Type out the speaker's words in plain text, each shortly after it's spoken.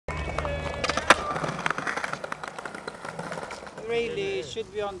really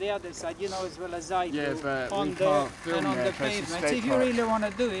should be on the other side, you know, as well as I do. Yeah, but on we the can't film on there the because it's pavement. So if you skate really want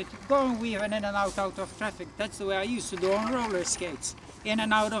to do it, go and weave in and out of traffic. That's the way I used to do on roller skates, in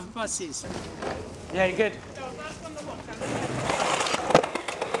and out of buses. Yeah, you're good.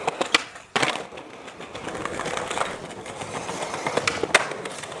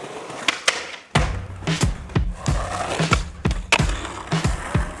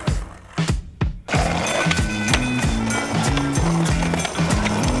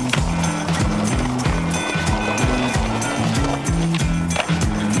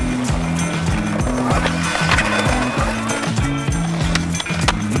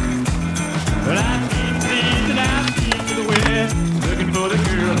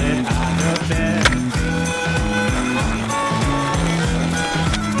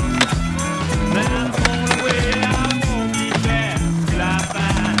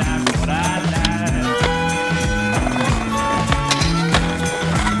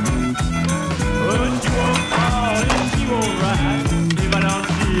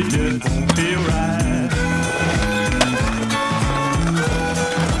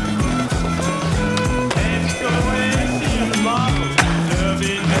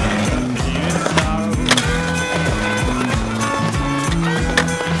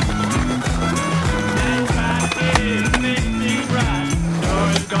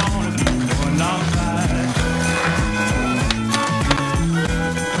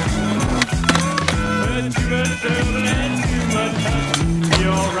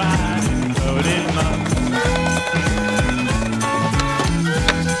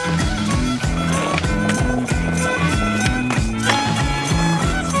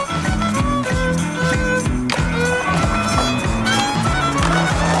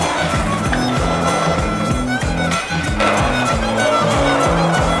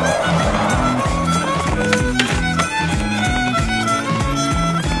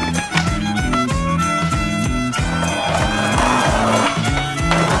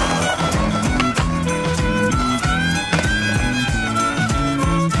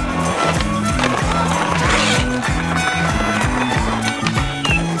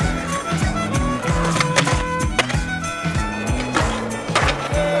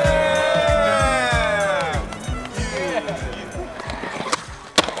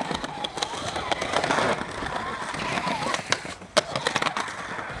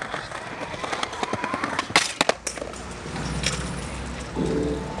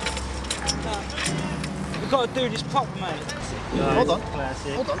 Got to do this proper, mate. Yeah, hold on.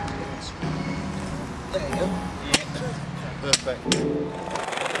 Classic. Hold on. There you go. Yeah. Perfect.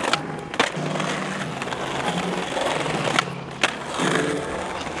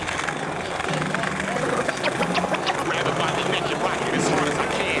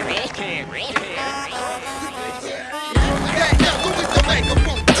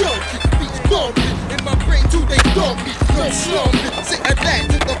 Sit and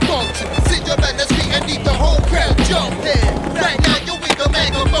land to the function. Sit your man, that's me and need the whole crowd jumping. Right now you're with the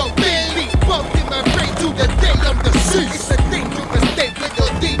megaphone. Beat bumping my brain to the day I'm the suit. It's a dangerous state when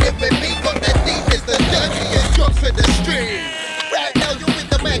you're dealing with me. Got the deepest, the dirtiest drops for the street. Right now you're with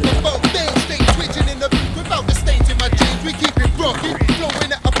the megaphone. Stay twitching in the booth without the stains in my jeans. We keep it rocking,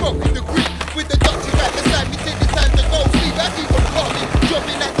 flowing at a broken degree. With the Dutchie right beside me till it's time to go sleep. I keep on calling,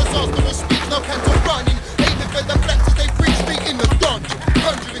 dropping at disastrous speed. No hands are running, aiming for the flanks as they breach me in the dungeon.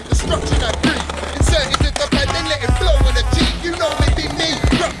 Conjuring destruction I breathe. Insert it to the pad, then let it blow on the G. You know it be me,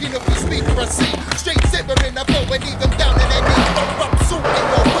 rocking up the speaker I see. Straight severing, I blow and leave them down in their knees. Don't rub salt in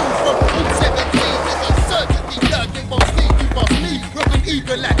your moves from Route 17. There's uncertainty, lurking while Steve, you must me. Rocking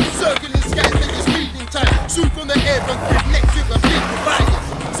eagle like circling skies, then you're speeding time. Swoop from the air and grip next to a big provider.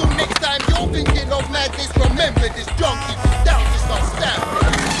 So next time you're thinking of madness, remember this donkey. Down, just not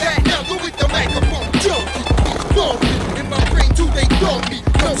stabbing. Right now, go with the microphone, junkie. Bumping in my brain till they got me.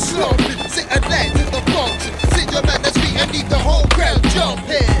 No slumping, sit and land to the function. Sit your man that's me and leave the whole crowd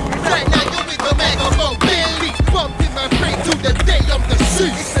jumping. Right now you're with the microphone, beat bumping my brain till the day I'm the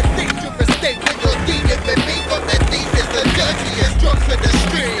suit. It's a dangerous state when you're dealing with me. Got the deepest, the dirtiest drops for the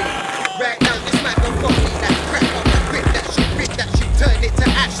street. Right now this microphone need that crap on my grip. That she rip, that she turn it to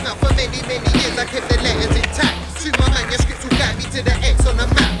ash. Now for many years I kept the letters intact. See my manuscripts will guide me to the X on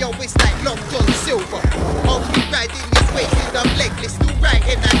the map. Yo, it's like Long John Silver. I'll keep riding this wasted, I'm legless. Still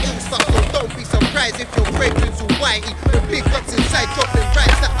writing that ill stuff, so don't be surprised if your fragrance all whitey. The big ups inside dropping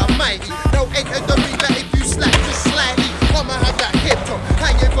rhymes that are mighty. Now enter the ring that if you slack just slightly, I'ma have that hip top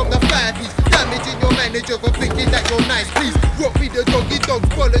hanging from the 5-piece. Damaging your manager for thinking that you're nice. Please rock me the doggy dogs,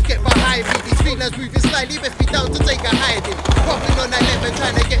 ballers get behind me. These feelings moving slightly, best be down to take a hiding. Popping on that lemon,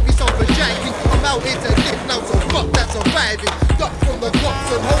 trying to get me some vagina. I'm out here to live now, so fuck that survive. driving. Duck from the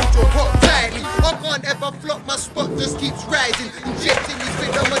cops and hold your cock tightly. I can't ever flop, my spot just keeps rising. Injecting these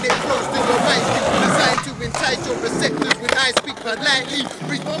rhythm and it flows to your right skin. Designed to entice your receptors when I speak politely.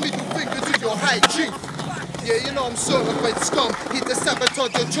 Bring my middle finger to your high cheek. Yeah, you know I'm certified scum. Here to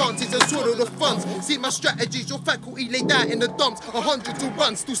sabotage your chances and swallow the funds. See my strategies, your faculty laid out in the dumps. 100 to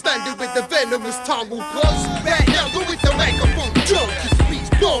 1, still standing with the venomous tongue will cause. Right now, go with the microphone junkies.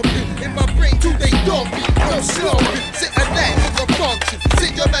 Speech bumping in my brain till they dump me. No slumping, sit at night with the function.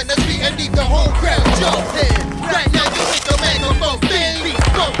 Sit your man that's feet and leave the whole crowd jumping.